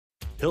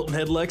Hilton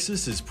Head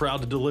Lexus is proud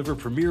to deliver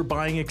premier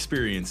buying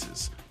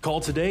experiences. Call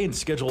today and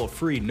schedule a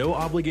free,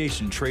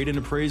 no-obligation trade-in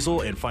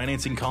appraisal and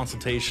financing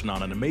consultation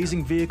on an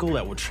amazing vehicle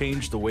that will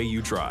change the way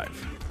you drive.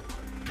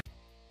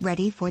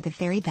 Ready for the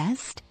very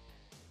best?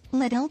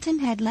 Let Hilton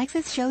Head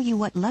Lexus show you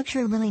what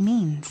luxury really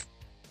means.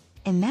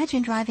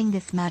 Imagine driving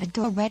this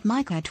Matador Red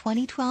Mica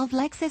 2012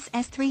 Lexus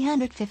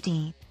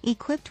S350,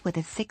 equipped with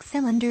a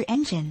 6-cylinder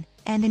engine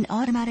and an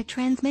automatic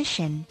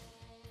transmission.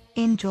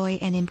 Enjoy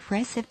an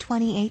impressive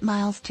 28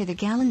 miles to the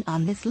gallon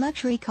on this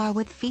luxury car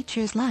with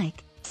features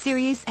like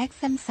Sirius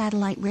XM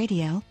satellite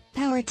radio,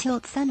 power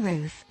tilt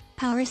sunroof,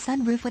 power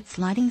sunroof with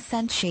sliding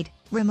sunshade,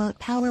 remote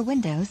power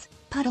windows,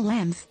 puddle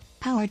lamps,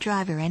 power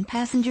driver and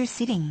passenger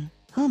seating,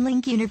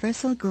 HomeLink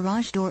universal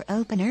garage door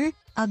opener,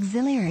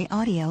 auxiliary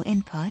audio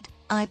input,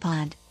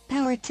 iPod,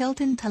 power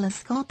tilt and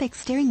telescopic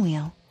steering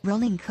wheel,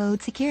 rolling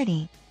code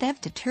security,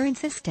 theft deterrent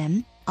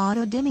system,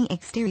 auto-dimming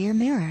exterior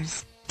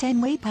mirrors,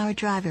 10-way power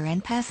driver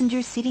and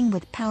passenger seating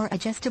with power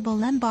adjustable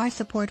lumbar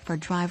support for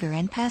driver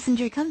and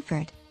passenger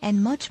comfort,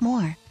 and much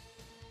more.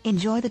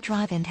 Enjoy the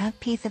drive and have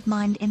peace of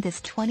mind in this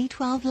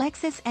 2012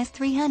 Lexus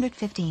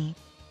S350.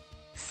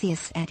 See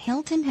us at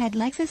Hilton Head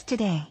Lexus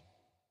today.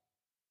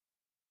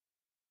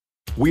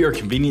 We are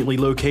conveniently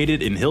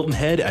located in Hilton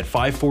Head at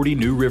 540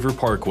 New River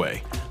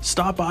Parkway.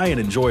 Stop by and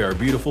enjoy our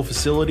beautiful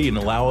facility and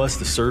allow us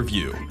to serve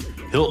you.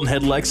 Hilton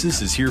Head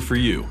Lexus is here for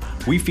you.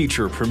 We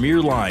feature a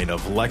premier line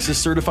of Lexus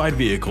certified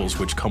vehicles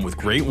which come with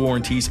great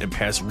warranties and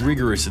pass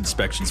rigorous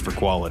inspections for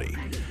quality.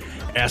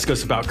 Ask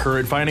us about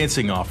current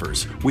financing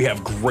offers. We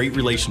have great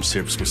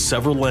relationships with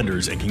several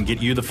lenders and can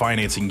get you the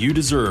financing you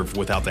deserve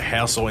without the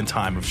hassle and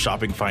time of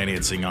shopping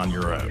financing on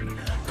your own.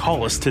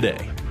 Call us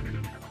today.